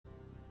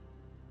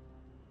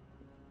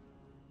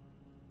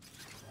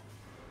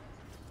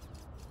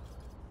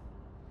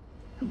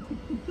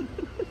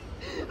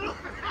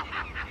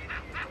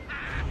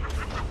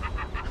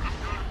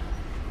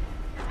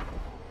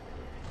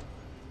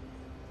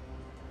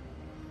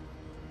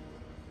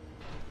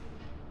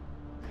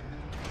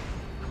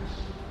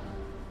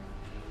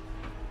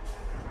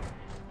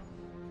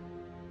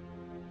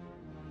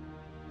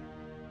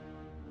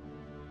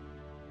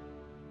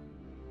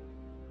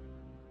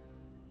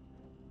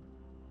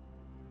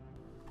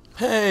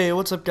Hey,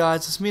 what's up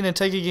guys, it's me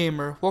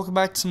NintegaGamer. Welcome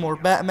back to some more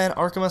Batman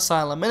Arkham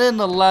Asylum. And in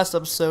the last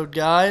episode,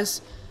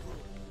 guys,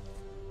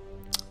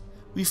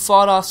 we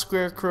fought off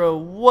Scarecrow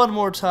one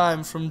more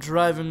time from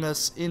driving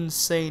us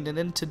insane. And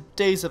in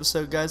today's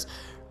episode, guys,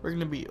 we're going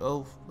to be,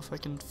 if I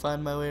can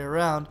find my way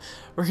around,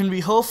 we're going to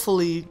be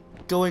hopefully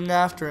going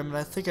after him. And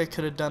I think I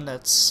could have done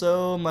that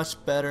so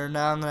much better.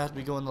 Now I'm going to have to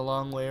be going the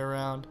long way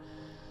around.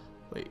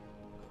 Wait.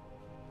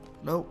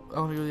 Nope, I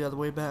want to go the other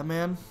way,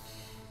 Batman.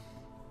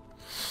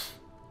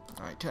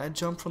 Alright, can I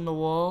jump from the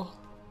wall?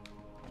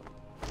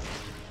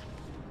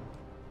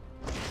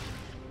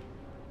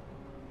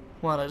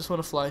 Come on, I just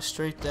want to fly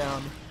straight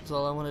down. That's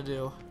all I want to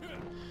do.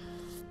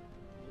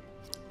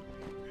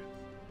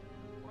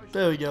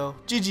 There we go.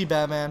 GG,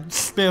 Batman.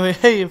 Anyway,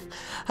 hey,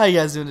 how you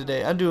guys doing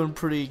today? I'm doing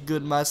pretty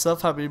good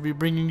myself. Happy to be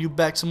bringing you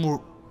back some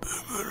more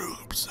Batman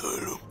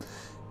Asylum.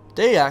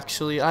 Today,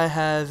 actually, I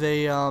have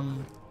a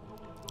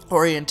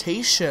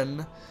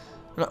orientation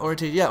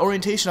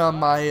on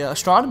my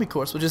astronomy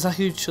course, which is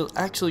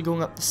actually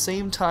going up the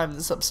same time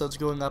this episode's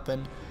going up.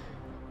 And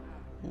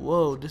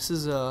whoa, this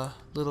is a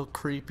little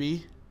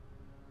creepy.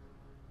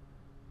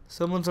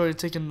 Someone's already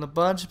taken a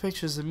bunch of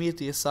pictures of me at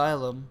the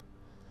asylum.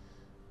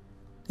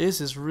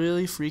 This is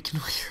really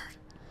freaking weird.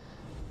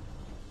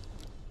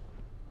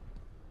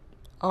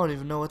 I don't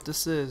even know what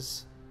this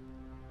is.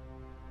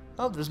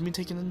 Oh, there's me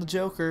taking in the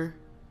Joker.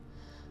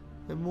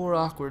 And more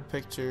awkward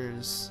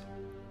pictures.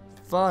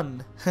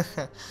 Fun.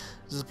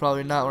 This is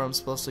probably not where I'm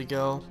supposed to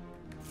go.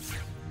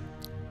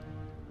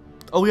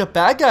 Oh, we got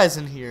bad guys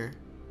in here.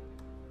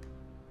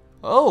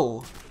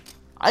 Oh,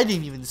 I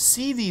didn't even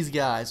see these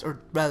guys,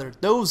 or rather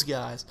those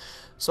guys.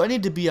 So I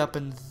need to be up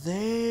in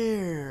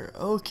there.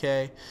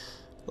 Okay.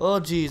 Oh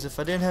geez, if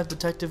I didn't have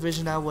detective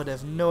vision, I would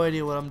have no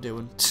idea what I'm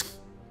doing.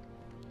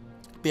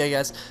 But yeah,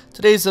 guys,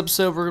 today's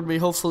episode we're gonna be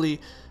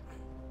hopefully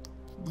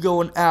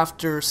going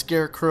after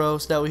Scarecrow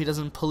so that way he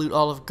doesn't pollute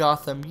all of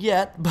Gotham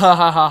yet. See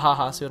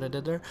what I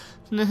did there?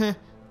 But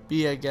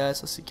yeah,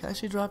 guys, let's see. Can I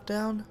actually drop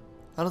down?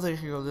 I don't think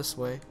I can go this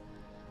way.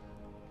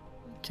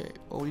 Okay,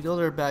 well, we know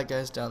there are bad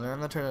guys down there. I'm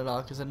gonna turn it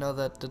off because I know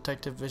that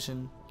detective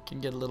vision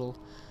can get a little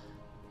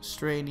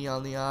strainy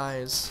on the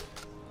eyes.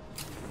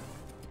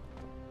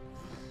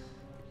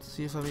 Let's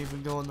see if I'm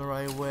even going the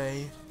right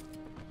way.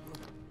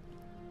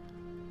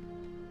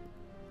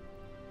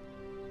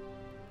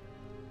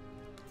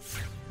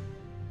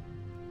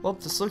 Well,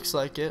 this looks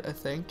like it, I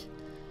think.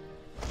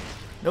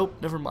 Nope,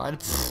 never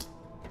mind.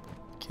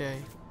 Okay.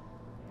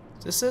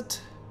 Is this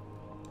it?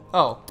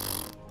 Oh.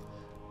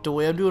 The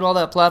way I'm doing all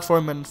that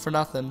platforming for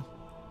nothing.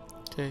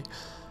 Okay.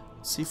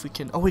 Let's see if we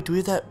can... Oh, wait, do we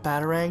have that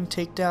Batarang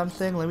takedown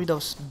thing? Let me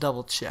just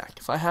double check.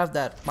 If I have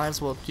that, might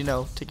as well, you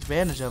know, take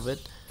advantage of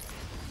it.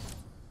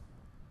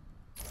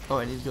 Oh,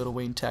 I need to go to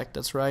Wayne Tech,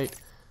 that's right.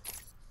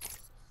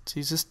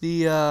 See, is this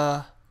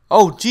the,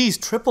 Oh, geez,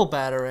 triple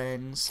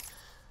Batarangs.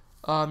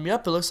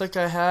 Yep, it looks like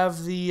I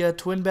have the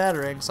twin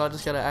Batarang, so I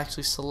just gotta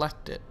actually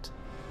select it.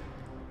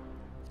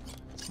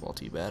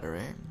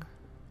 Multi-Batarang.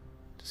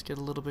 Just get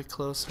a little bit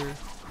closer.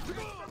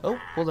 Oh,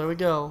 well, there we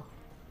go.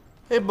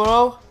 Hey,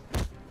 bro.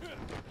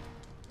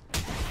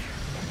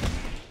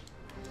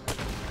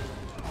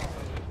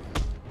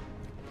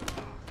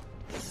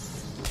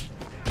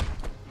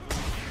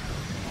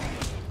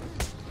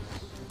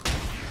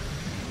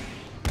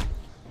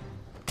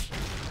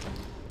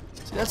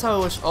 That's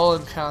how I wish all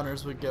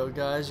encounters would go,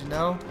 guys, you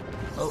know?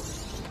 Oh,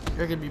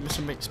 you're gonna be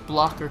Mr. Mix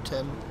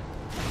Blockerton.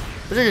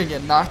 But you're gonna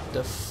get knocked the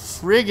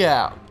frig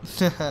out.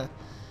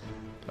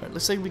 Alright,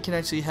 looks like we can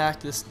actually hack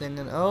this thing,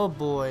 and oh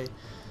boy.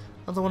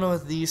 Another one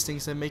of these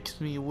things that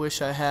makes me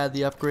wish I had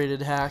the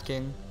upgraded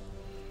hacking.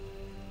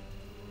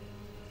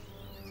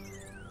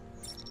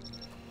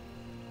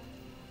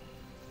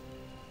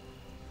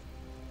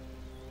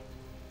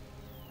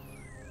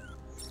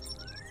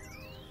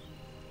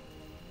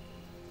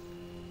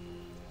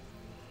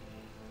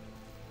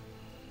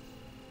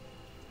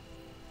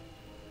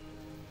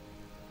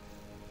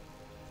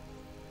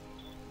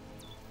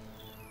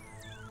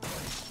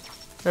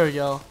 There we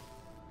go.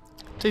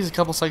 It takes a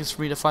couple seconds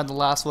for me to find the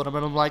last one, and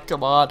I'm like,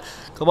 come on,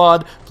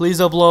 please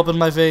don't blow up in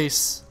my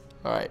face.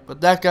 Alright, but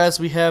that, guys,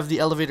 we have the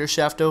elevator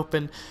shaft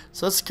open,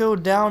 so let's go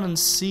down and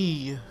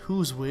see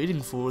who's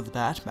waiting for the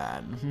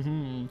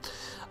Batman.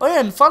 Oh yeah,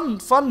 and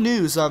fun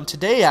news,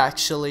 today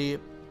actually,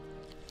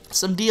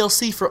 some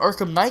DLC for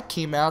Arkham Knight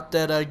came out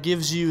that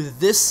gives you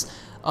this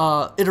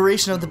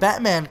iteration of the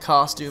Batman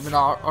costume in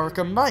our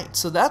Arkham Knight,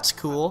 so that's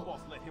cool.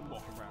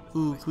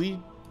 Ooh, can we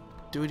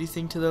do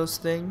anything to those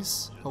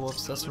things? Oh,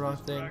 whoops, that's the wrong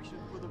thing.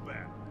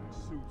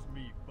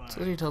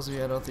 Somebody tells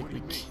me I don't think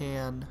we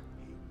can.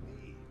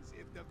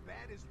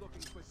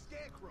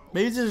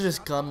 Maybe they're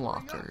just gun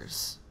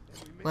lockers.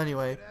 Well,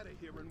 anyway.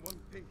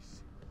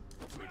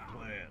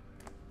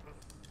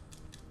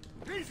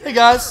 Hey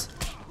guys.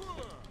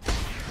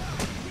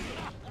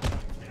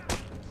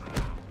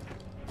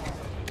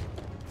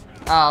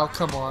 Ow,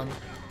 come on.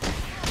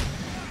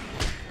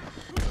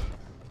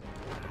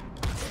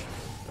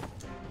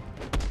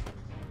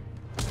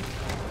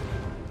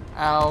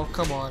 Ow,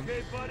 come on.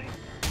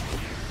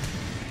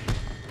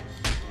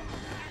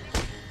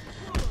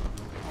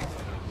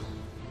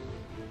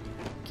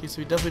 Okay, so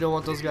we definitely don't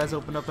want those guys to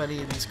open up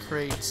any of these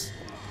crates.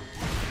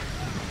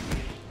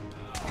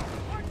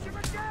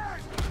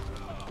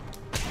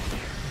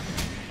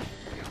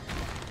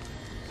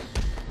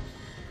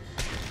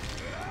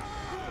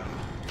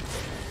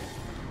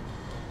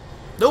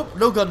 Nope,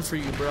 no gun for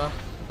you, bruh.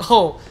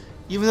 Oh,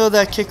 even though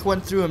that kick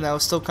went through him, that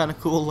was still kind of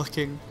cool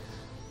looking.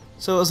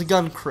 So it was a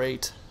gun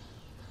crate.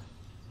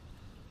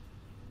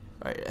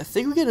 Alright, I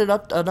think we get an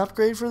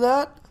upgrade for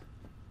that.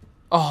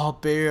 Oh,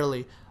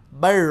 barely.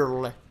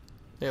 Barely.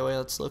 Anyway,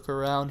 let's look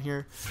around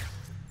here.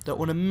 Don't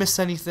want to miss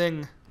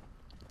anything.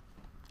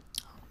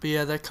 But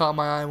yeah, that caught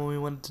my eye when we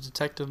went into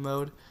detective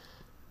mode.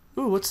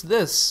 Ooh, what's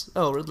this?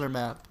 Oh, Riddler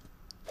map.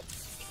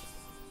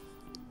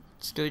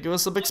 It's gonna give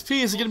us some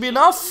XP. Is it gonna be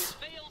enough?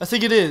 I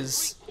think it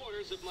is.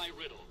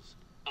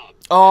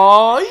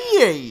 Oh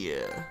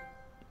yeah.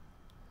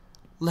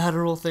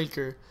 Lateral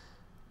thinker.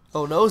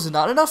 Oh no, is it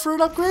not enough for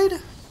an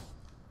upgrade?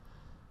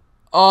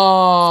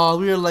 Oh,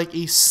 we are like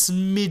a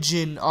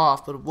smidgen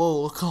off, but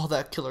whoa, look at all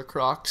that Killer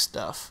Croc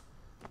stuff.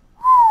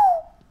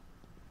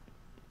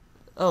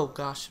 Oh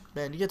gosh,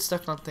 man, you get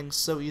stuck on things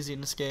so easy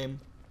in this game.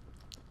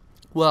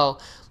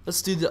 Well,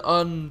 let's do the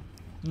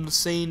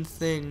insane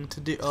thing to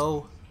do.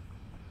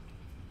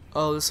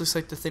 Oh, this looks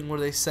like the thing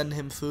where they send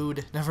him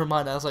food. Never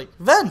mind, I was like,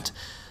 vent!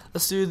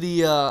 Let's do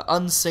the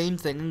unsane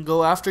thing and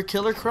go after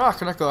Killer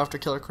Croc. Or not go after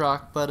Killer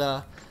Croc,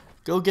 but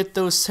go get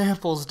those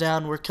samples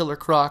down where Killer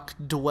Croc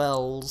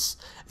dwells.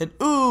 And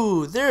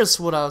ooh, there's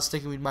what I was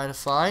thinking we might have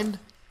found.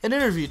 An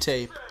interview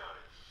tape.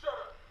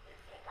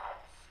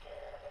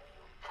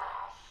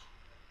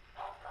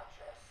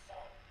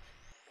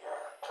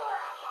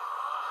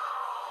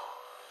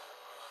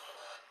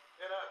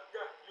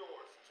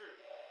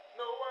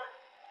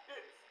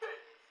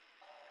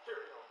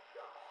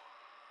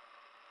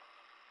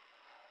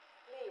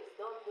 Please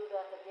don't do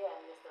that again,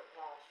 Mr.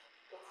 Cash.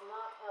 It's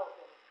not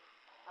helping.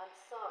 I'm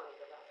sorry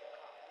about the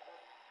problem,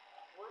 but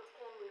what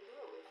can we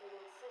do if you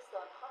insist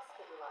on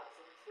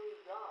hospitalizing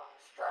 3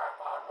 dogs? Strap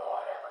on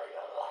whatever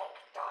you like,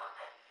 Doc.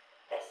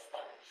 This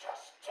thing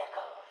just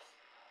tickles.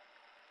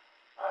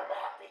 I'm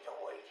happy to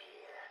wait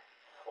here.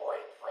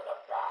 Wait for the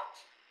bat.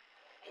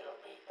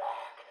 He'll be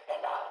back,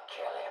 and I'll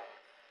kill him.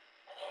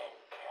 Then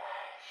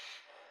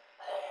Cash.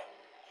 Then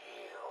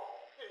you.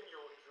 In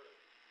your dream.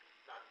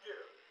 Now get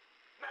him.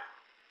 Now.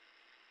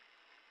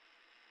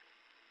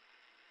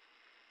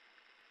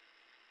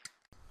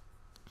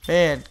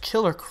 Man,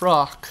 Killer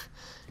Croc.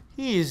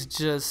 He is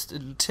just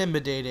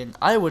intimidating.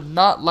 I would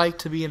not like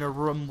to be in a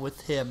room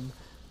with him.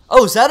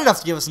 Oh, is that enough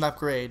to give us an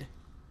upgrade?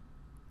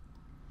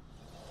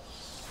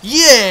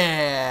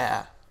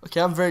 Yeah!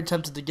 Okay, I'm very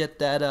tempted to get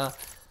that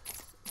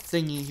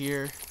thingy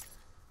here.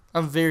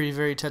 I'm very,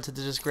 very tempted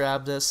to just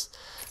grab this.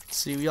 Let's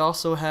see, we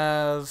also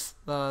have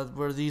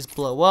where these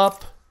blow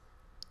up.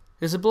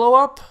 Does it blow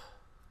up?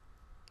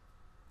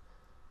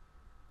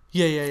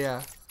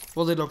 Yeah.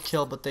 Well, they don't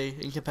kill, but they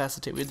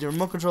incapacitate. We have the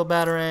remote control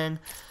batarang.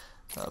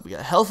 We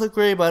got health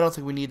upgrade, but I don't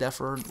think we need that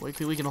for. We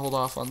can hold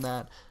off on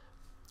that.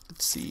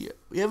 Let's see.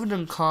 We haven't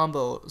done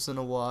combos in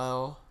a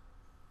while.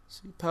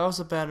 Let's see, powers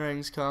up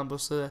batarangs combo.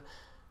 So,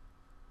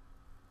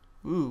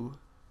 ooh.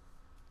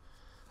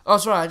 Oh,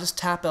 that's right. I just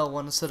tap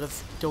L1 instead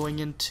of going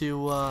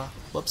into.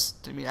 Whoops.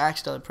 I mean,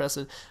 accidentally press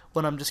it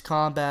when I'm just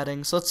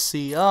combating. So let's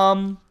see.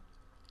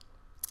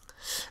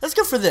 Let's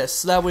go for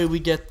this. That way we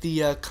get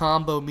the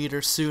combo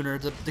meter sooner,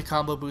 the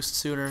combo boost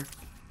sooner.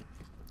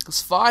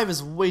 Because 5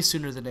 is way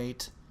sooner than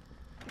 8.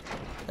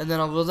 And then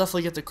we'll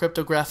definitely get the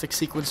cryptographic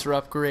sequencer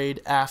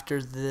upgrade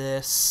after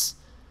this.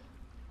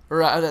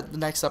 Or at the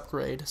next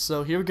upgrade.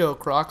 So here we go,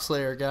 Croc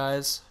Slayer,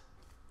 guys.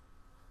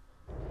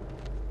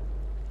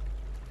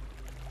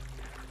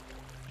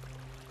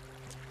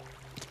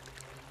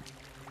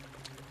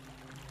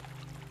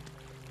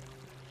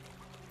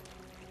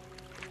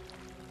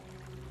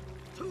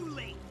 Too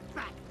late,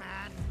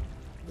 Batman.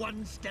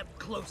 One step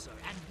closer,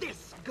 and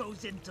this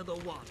goes into the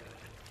water.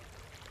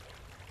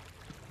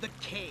 The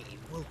cave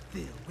will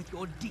fill with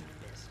your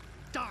deepest,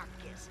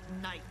 darkest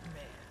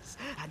nightmares,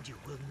 and you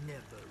will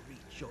never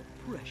reach your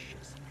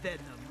precious venom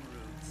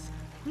roots.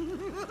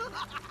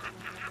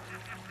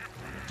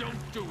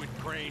 Don't do it,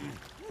 Crane.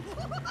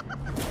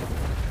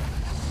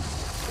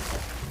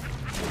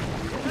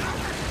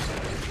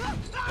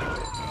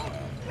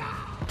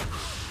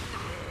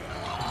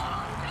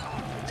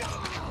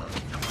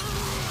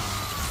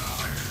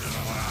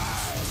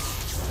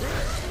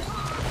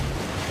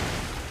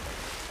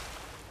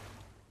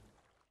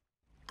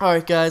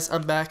 Alright guys,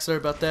 I'm back. Sorry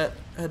about that.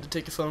 I had to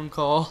take a phone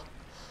call.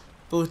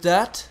 But with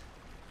that,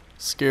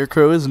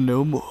 Scarecrow is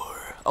no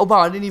more. Oh wow,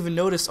 I didn't even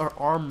notice our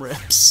arm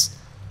rips.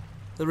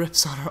 The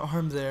rips on our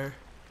arm there.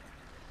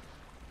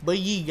 But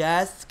ye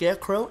guys,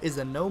 Scarecrow is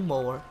a no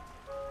more.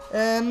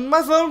 And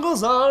my phone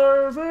goes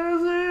off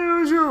as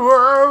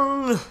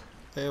usual.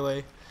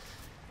 Anyway.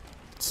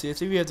 Let's see, I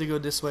think we have to go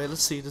this way.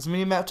 Let's see, does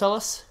mini-map tell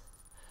us?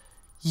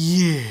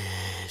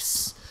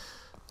 Yes.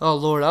 Oh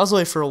lord, I was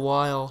away for a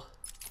while.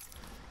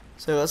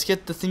 So let's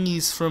get the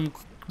thingies from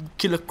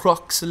Killer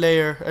Croc's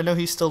lair. I know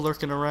he's still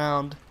lurking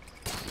around.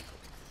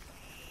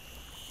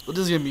 But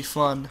this is gonna be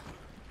fun.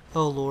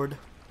 Oh lord.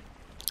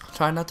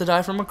 Try not to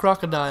die from a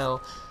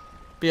crocodile.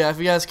 But yeah, if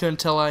you guys couldn't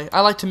tell, I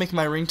like to make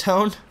my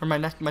ringtone or my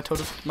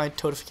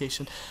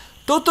notification.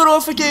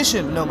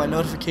 No, my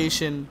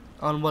notification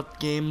on what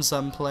games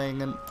I'm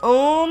playing, and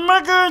oh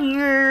my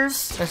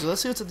goodness! Actually,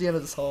 let's see what's at the end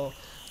of this hall.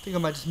 I think I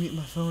might just mute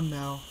my phone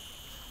now.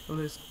 I'll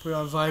just put it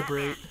on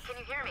vibrate. Batman, can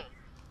you hear me?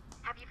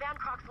 Have you found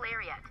Croc's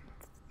lair yet?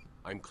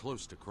 I'm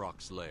close to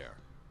Croc's lair.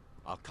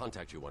 I'll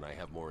contact you when I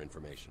have more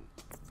information.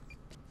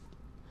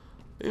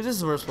 Maybe this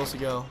is where we're supposed to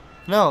go.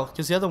 No,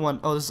 because the other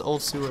one, oh, this is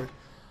old sewer.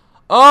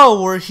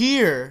 Oh, we're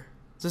here!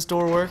 Does this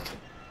door work?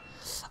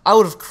 I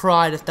would have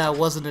cried if that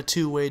wasn't a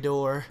two-way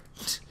door.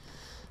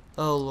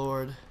 Oh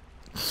lord.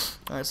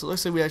 Alright, so it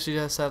looks like we actually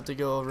just have to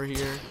go over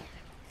here.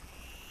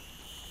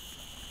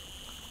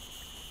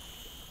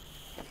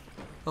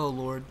 Oh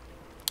lord.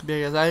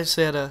 Yeah guys, I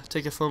actually had to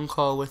take a phone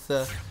call with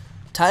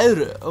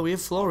Tyra. Oh, we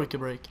have floor we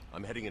can break.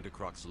 I'm heading into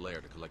Croc's lair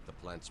to collect the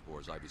plant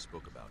spores Ivy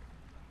spoke about.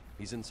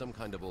 He's in some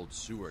kind of old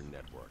sewer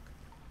network.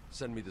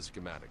 Send me the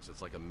schematics.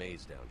 It's like a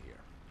maze down here.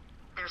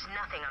 There's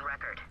nothing on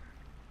record.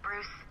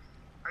 Bruce,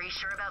 are you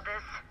sure about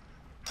this?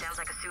 Sounds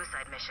like a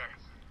suicide mission.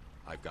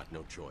 I've got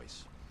no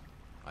choice.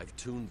 I've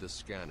tuned the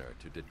scanner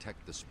to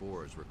detect the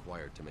spores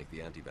required to make the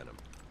antivenom.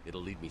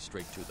 It'll lead me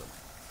straight to them.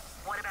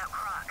 What about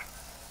Croc?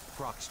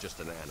 Croc's just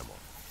an animal.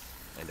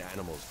 And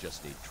animals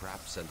just need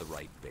traps and the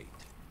right bait.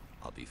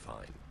 I'll be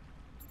fine.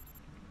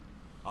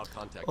 I'll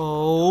contact you.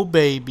 Oh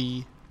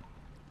baby.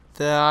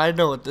 I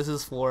know what this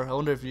is for. I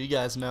wonder if you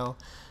guys know.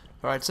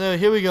 Alright, so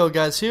here we go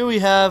guys. Here we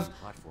have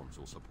platforms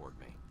will support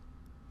me,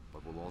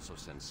 but will also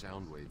send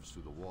sound waves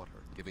through the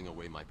water, giving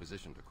away my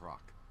position to Croc.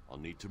 I'll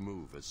need to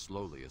move as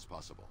slowly as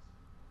possible.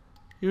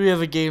 Here we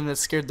have a game that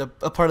scared a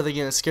part of the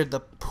game that scared the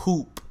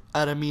poop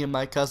out of me and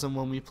my cousin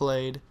when we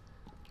played.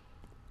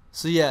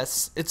 So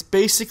yes, it's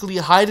basically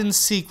hide and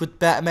seek with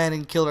Batman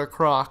and Killer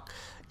Croc.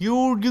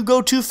 You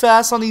go too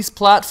fast on these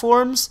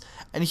platforms,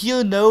 and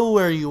he'll know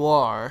where you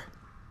are.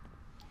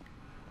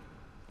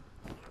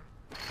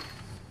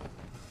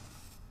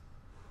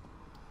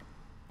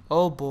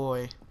 Oh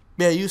boy.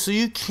 Yeah, so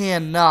you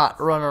cannot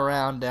run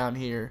around down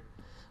here.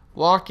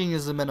 Walking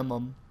is the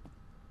minimum.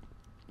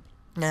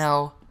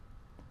 Now,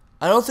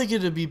 I don't think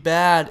it'd be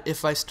bad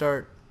if I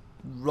start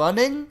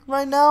running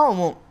right now. I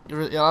won't,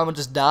 I'm gonna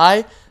just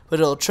die, but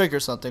it'll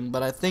trigger something.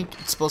 But I think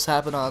it's supposed to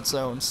happen on its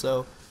own,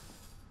 so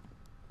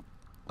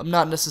I'm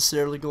not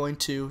necessarily going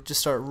to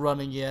just start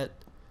running yet.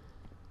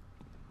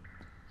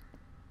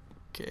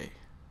 Okay.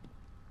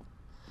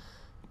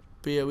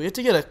 But yeah, we have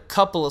to get a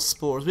couple of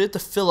spores. We have to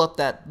fill up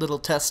that little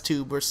test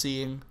tube we're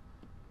seeing.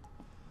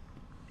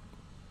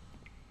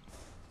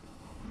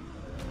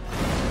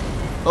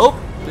 Oh,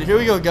 here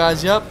we go,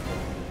 guys. Yep.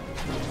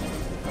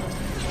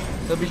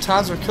 There'll be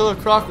times where Killer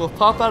Croc will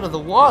pop out of the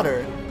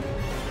water.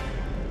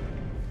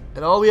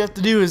 And all we have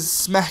to do is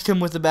smack him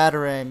with a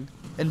batarang.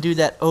 And do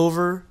that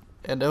over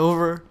and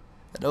over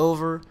and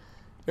over.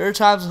 There are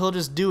times he'll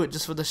just do it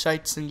just for the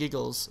shites and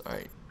giggles.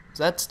 Alright,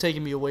 so that's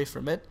taking me away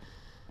from it.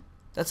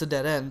 That's a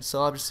dead end, so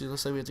obviously it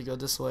looks like we have to go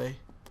this way.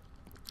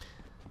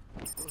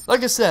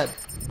 Like I said,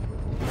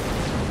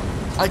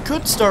 I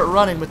could start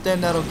running, but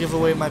then that'll give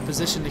away my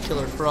position to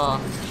Killer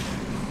Croc.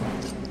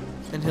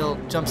 And he'll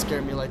jump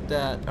scare me like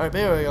that. Alright,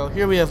 there we go.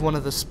 Here we have one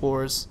of the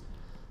spores.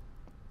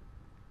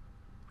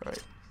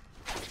 Alright.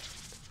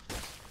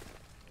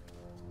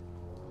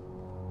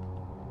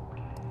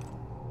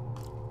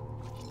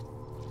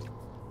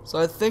 So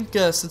I think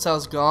since I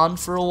was gone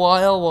for a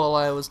while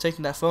I was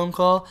taking that phone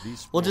call,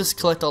 we'll just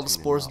collect all the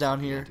spores down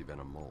here.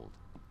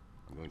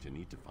 I'm going to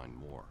need to find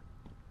more.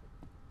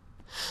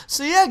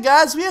 So yeah,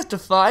 guys, we have to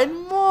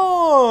find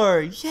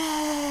more!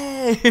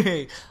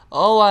 Yay!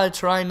 All while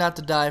trying not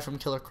to die from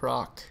Killer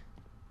Croc.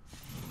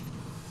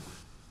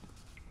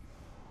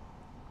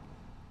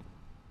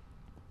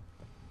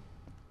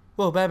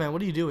 Whoa, Batman,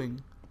 what are you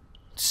doing?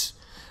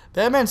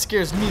 Batman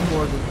scares me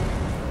more than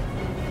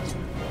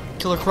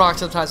Killer Croc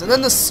sometimes. And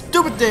then the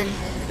stupid thing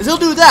is he'll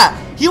do that.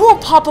 He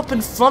won't pop up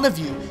in front of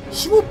you.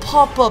 He will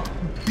pop up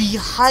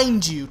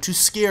behind you to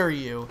scare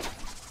you.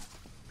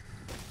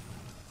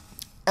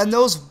 And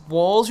those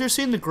walls you're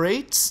seeing, the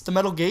grates, the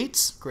metal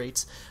gates,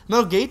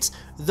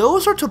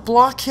 those are to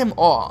block him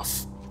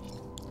off.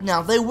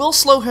 Now, they will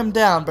slow him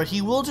down, but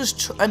he will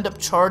just end up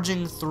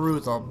charging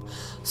through them.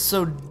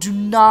 So do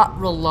not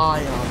rely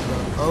on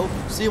them.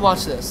 Oh, see,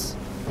 watch this.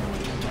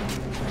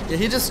 Yeah,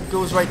 he just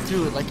goes right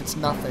through it like it's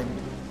nothing.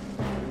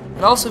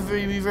 And also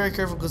be very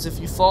careful, because if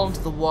you fall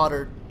into the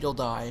water, you'll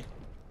die.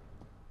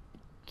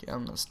 Okay,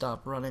 I'm gonna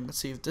stop running. Let's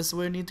see if this is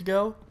where we need to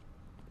go.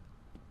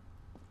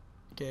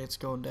 Okay, it's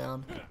going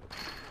down.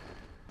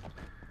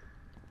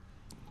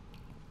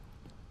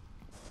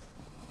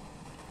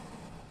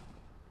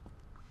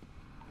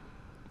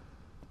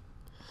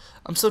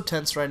 I'm so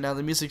tense right now.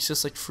 The music's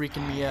just like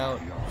freaking me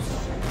out.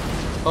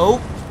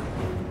 Oh!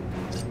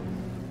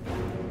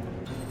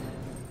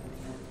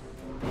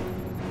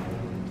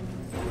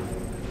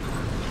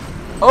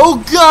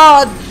 Oh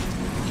God!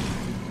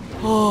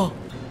 Oh!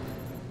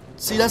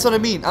 See, that's what I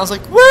mean. I was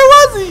like, where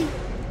was he?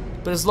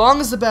 But as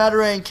long as the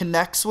Batarang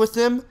connects with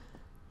him,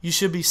 you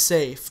should be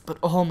safe. But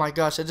oh my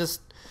gosh,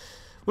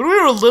 when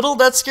we were little,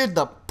 that scared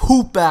the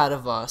poop out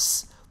of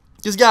us.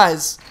 Because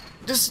guys,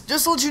 just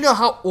to let you know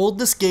how old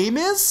this game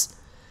is.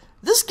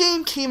 This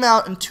game came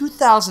out in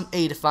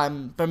 2008, if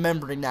I'm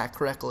remembering that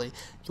correctly.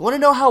 You want to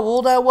know how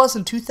old I was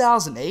in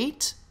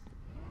 2008?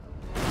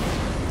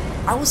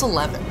 I was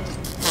 11.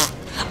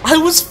 I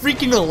was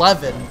freaking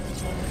 11.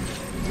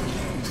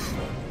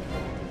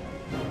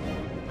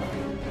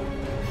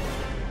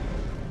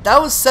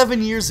 That was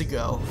 7 years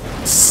ago.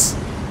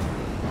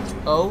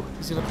 Oh,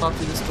 he's gonna pop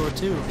through this door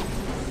too.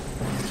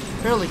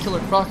 Apparently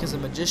Killer Croc is a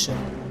magician.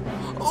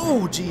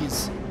 Oh,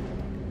 jeez.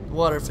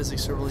 Water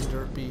physics are really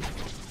derpy.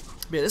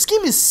 Yeah, this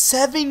game is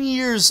 7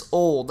 years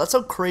old. That's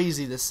how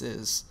crazy this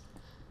is.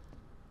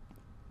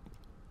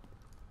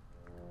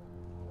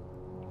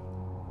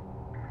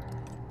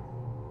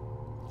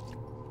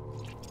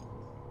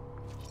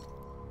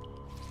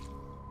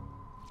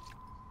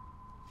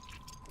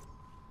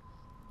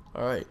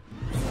 Alright.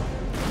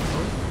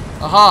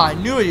 Aha, I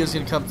knew he was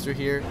going to come through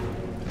here.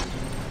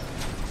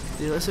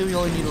 Yeah, let's say we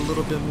only need a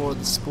little bit more of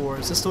the spore.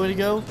 Is this the way to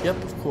go?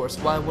 Yep, of course.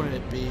 Why wouldn't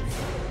it be?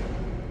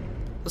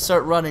 Let's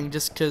start running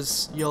just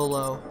because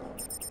YOLO.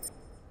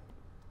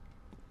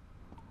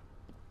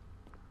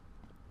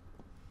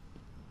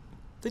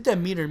 I think that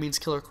meter means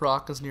Killer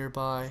Croc is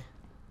nearby.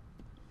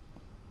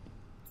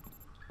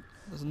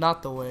 That's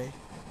not the way.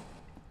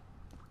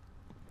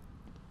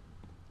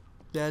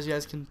 Yeah, as you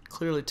guys can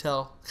clearly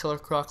tell, Killer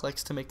Croc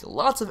likes to make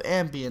lots of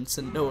ambience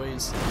and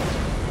noise.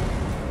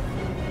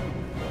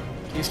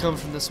 He's coming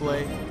from this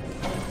way.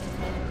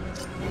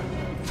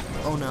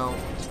 Oh no.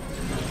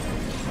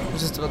 I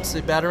was just about to say,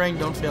 Batarang,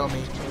 don't fail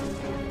me.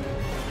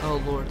 Oh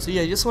lord. So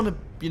yeah, you just want to,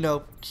 you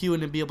know, cue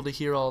in and be able to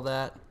hear all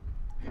that.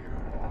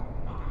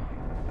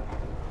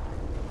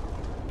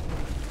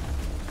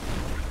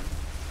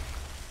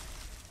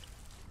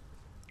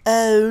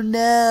 Oh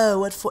no,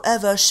 what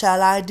forever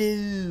shall I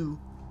do?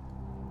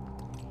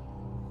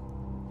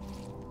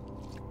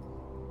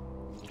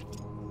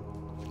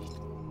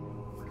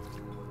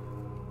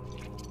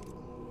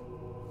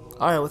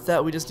 Alright, with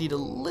that, we just need a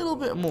little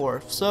bit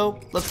more. So,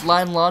 let's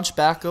line launch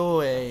back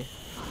away.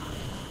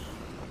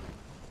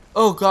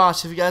 Oh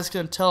gosh, if you guys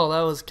couldn't tell,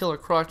 that was Killer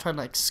Croc trying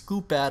to like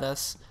scoop at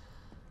us.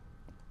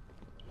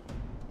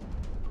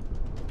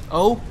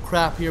 Oh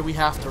crap, here we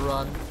have to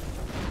run.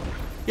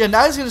 Yeah,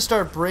 now he's gonna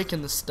start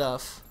breaking the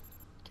stuff.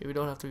 Okay, we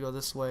don't have to go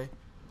this way.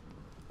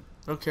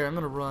 I don't care, I'm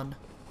gonna run.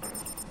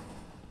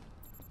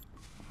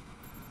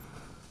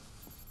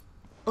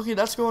 Okay,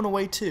 that's going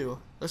away too.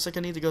 Looks like I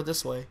need to go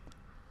this way.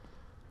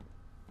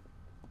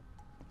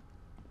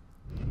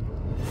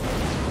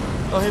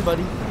 Oh, hey,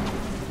 buddy.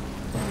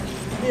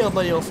 Hey, old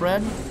buddy, old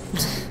friend.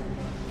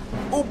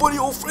 Oh, buddy,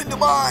 old friend of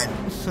mine.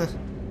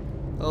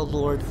 Oh,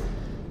 Lord.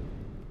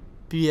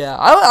 But yeah,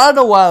 I don't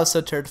know why I was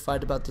so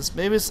terrified about this.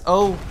 Maybe it's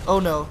oh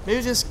no. Maybe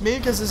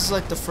because this is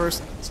like the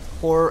first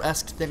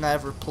horror-esque thing I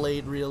ever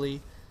played.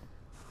 Really,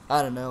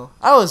 I don't know.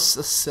 I was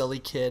a silly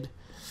kid.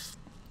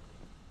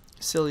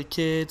 Silly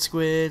kid,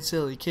 squid.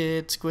 Silly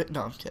kid, squid.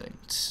 No, I'm kidding.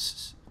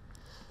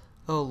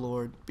 Oh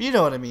Lord, you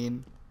know what I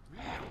mean.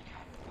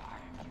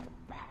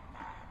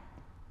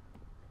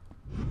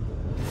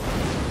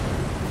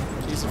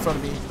 He's in front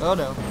of me. Oh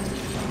no.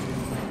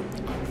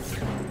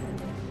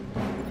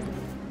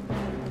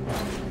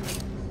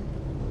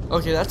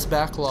 Okay, that's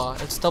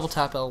backlaw. It's double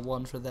tap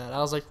L1 for that. I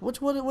was like,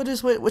 which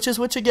is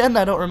which again?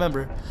 I don't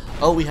remember.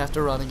 Oh, we have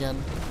to run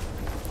again.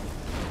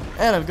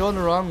 And I'm going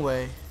the wrong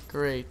way.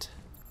 Great.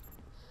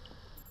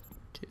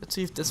 Okay, let's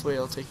see if this way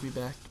will take me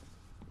back.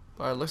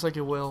 Alright, looks like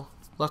it will.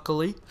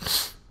 Luckily.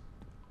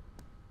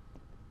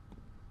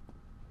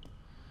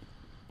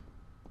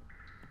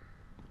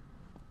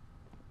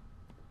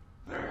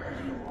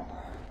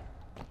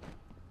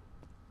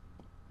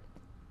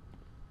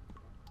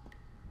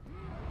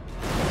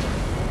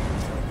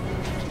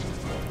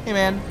 Hey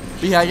man,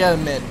 but yeah, I gotta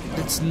admit,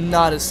 it's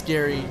not as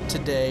scary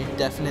today,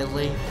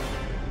 definitely,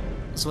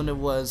 as when it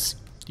was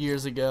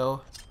years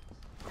ago.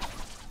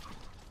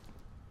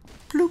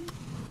 Bloop.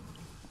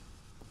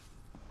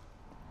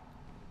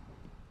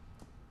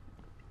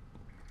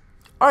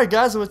 Alright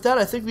guys, and with that,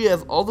 I think we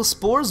have all the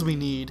spores we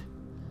need.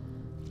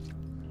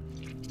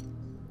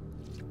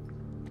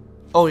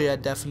 Oh yeah,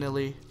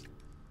 definitely.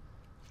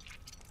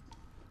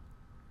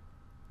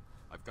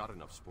 I've got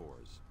enough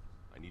spores.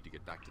 I need to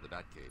get back to the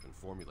Batcave and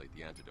formulate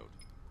the antidote.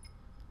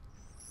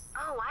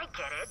 Oh, I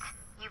get it.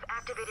 You've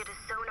activated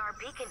a sonar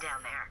beacon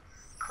down there.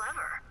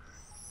 Clever.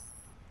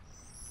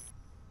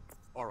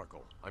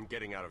 Oracle, I'm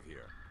getting out of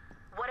here.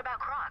 What about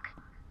Croc?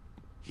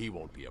 He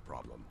won't be a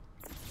problem.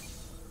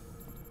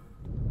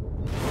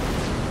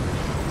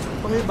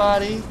 Okay,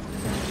 buddy.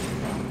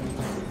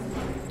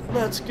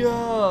 Let's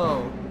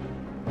go.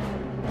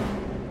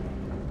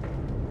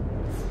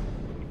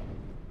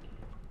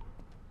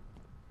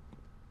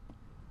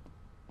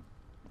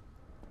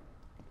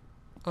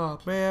 Oh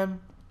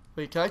man.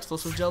 Wait, can I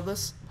explosive gel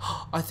this?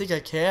 I think I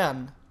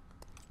can.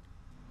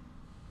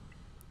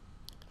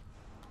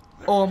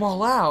 Oh, I'm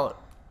all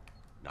out.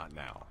 Not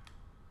now.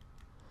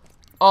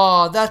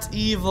 Oh, that's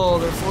evil.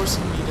 They're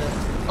forcing me to...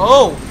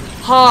 Oh,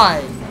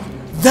 hi.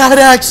 That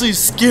actually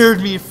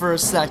scared me for a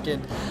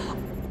second.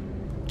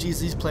 Jeez,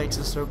 these planks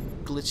are so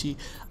glitchy.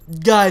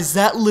 Guys,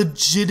 that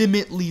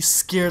legitimately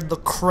scared the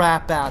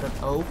crap out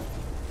of... Oh,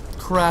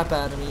 crap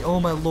out of me. Oh,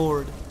 my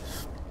lord.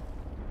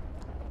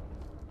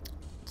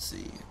 Let's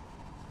see.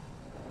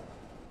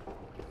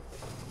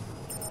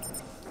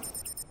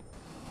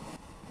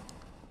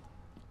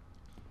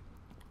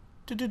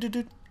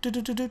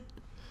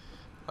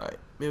 Alright,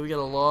 maybe we got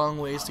a long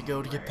ways to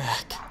go to get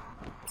back.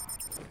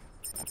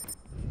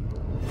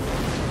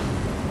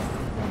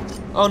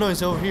 Oh no,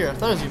 he's over here. I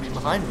thought he was gonna be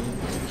behind me.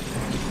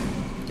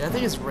 Yeah, I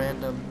think it's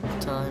random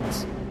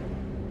times.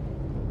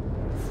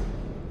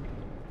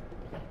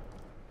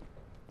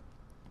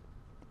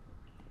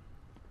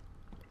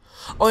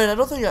 Oh, and I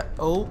don't think I...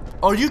 Oh,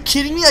 are you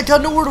kidding me? I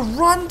got nowhere to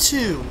run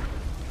to!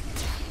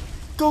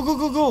 Go, go,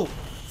 go, go!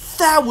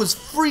 That was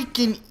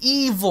freaking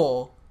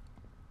evil!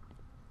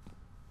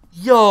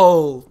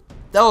 Yo!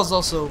 That was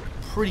also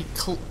pretty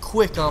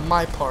quick on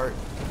my part.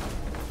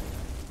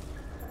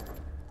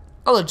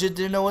 I legit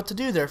didn't know what to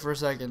do there for a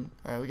second.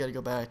 Alright, we gotta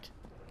go back.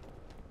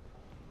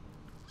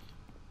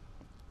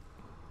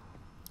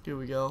 Here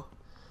we go.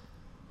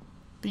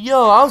 But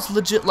yo, I was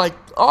legit like,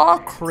 aw,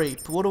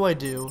 crepe. What do I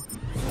do?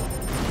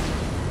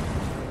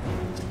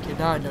 Okay,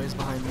 now I know he's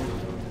behind me.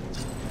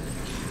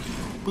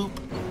 Boop.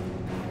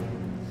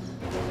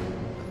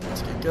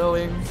 Let's get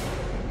going.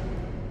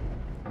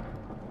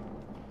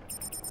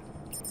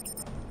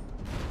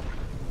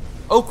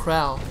 Oh,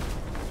 Crow.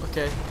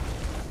 Okay.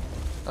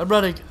 I'm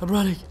running. I'm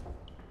running.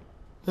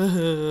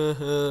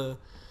 Alright,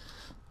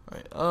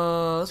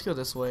 let's go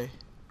this way.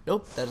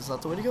 Nope, that is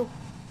not the way to go.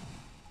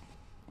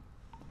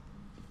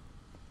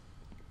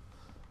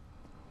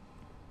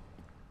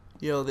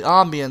 Yo, the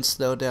ambience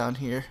though down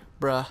here,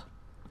 bruh.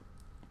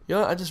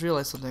 Yo, I just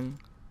realized something.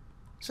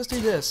 Let's just do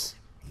this.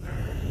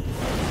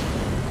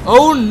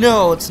 Oh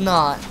no, it's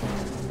not.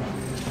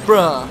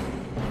 Bruh.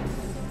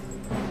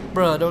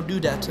 Bruh, don't do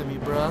that to me,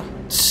 bruh.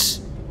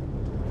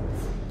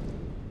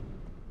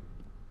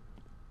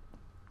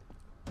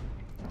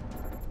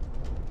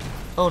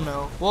 Oh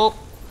no. Well,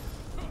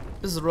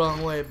 this is the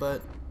wrong way,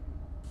 but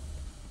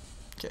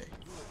okay.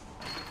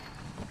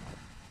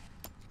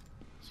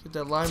 Let's get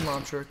that line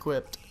launcher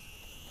equipped.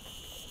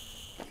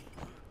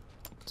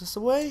 Is this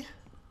the way?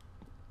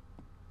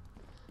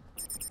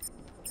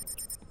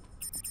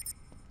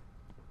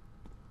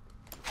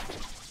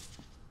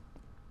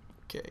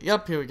 Okay,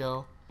 yep, here we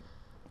go.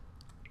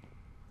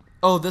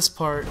 Oh, this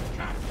part.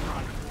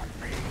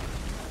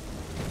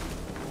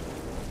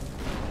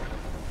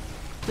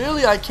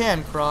 Clearly I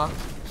can, Croc.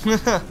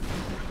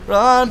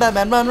 Run,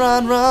 Batman, run,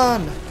 run,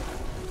 run!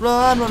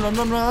 Run, run, run,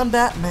 run, run,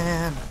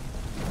 Batman!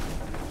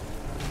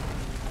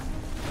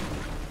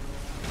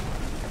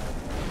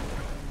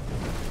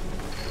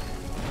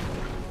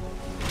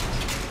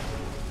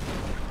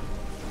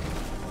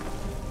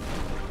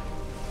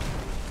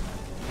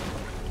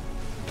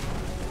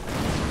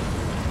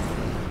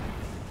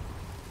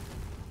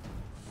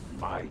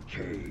 My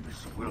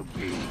caves will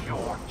be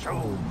your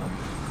tomb.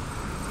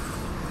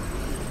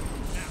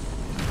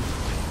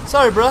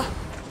 Sorry, bruh.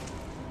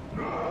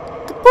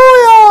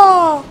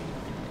 Kabooyah!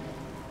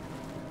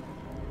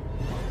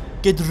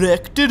 Get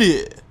wrecked, did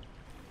it?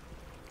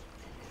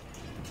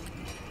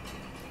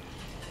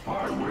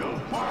 I will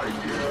find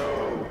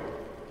you.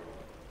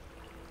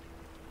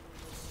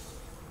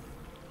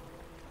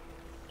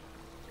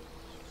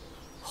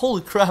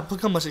 Holy crap,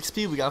 look how much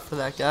XP we got for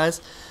that,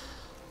 guys.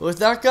 With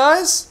that,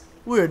 guys,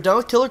 we're done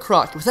with Killer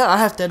Croc. With that, I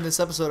have to end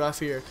this episode off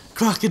here.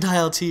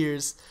 Crocodile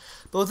tears.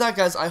 But with that,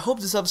 guys, I hope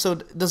this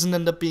episode doesn't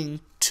end up being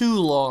too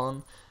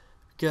long,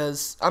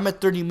 because I'm at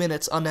 30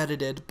 minutes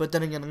unedited, but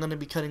then again, I'm going to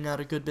be cutting out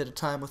a good bit of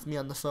time with me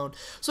on the phone.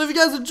 So if you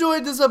guys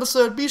enjoyed this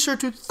episode, be sure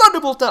to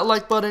thunderbolt that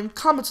like button,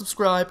 comment,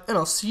 subscribe, and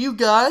I'll see you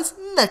guys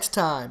next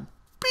time.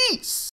 Peace!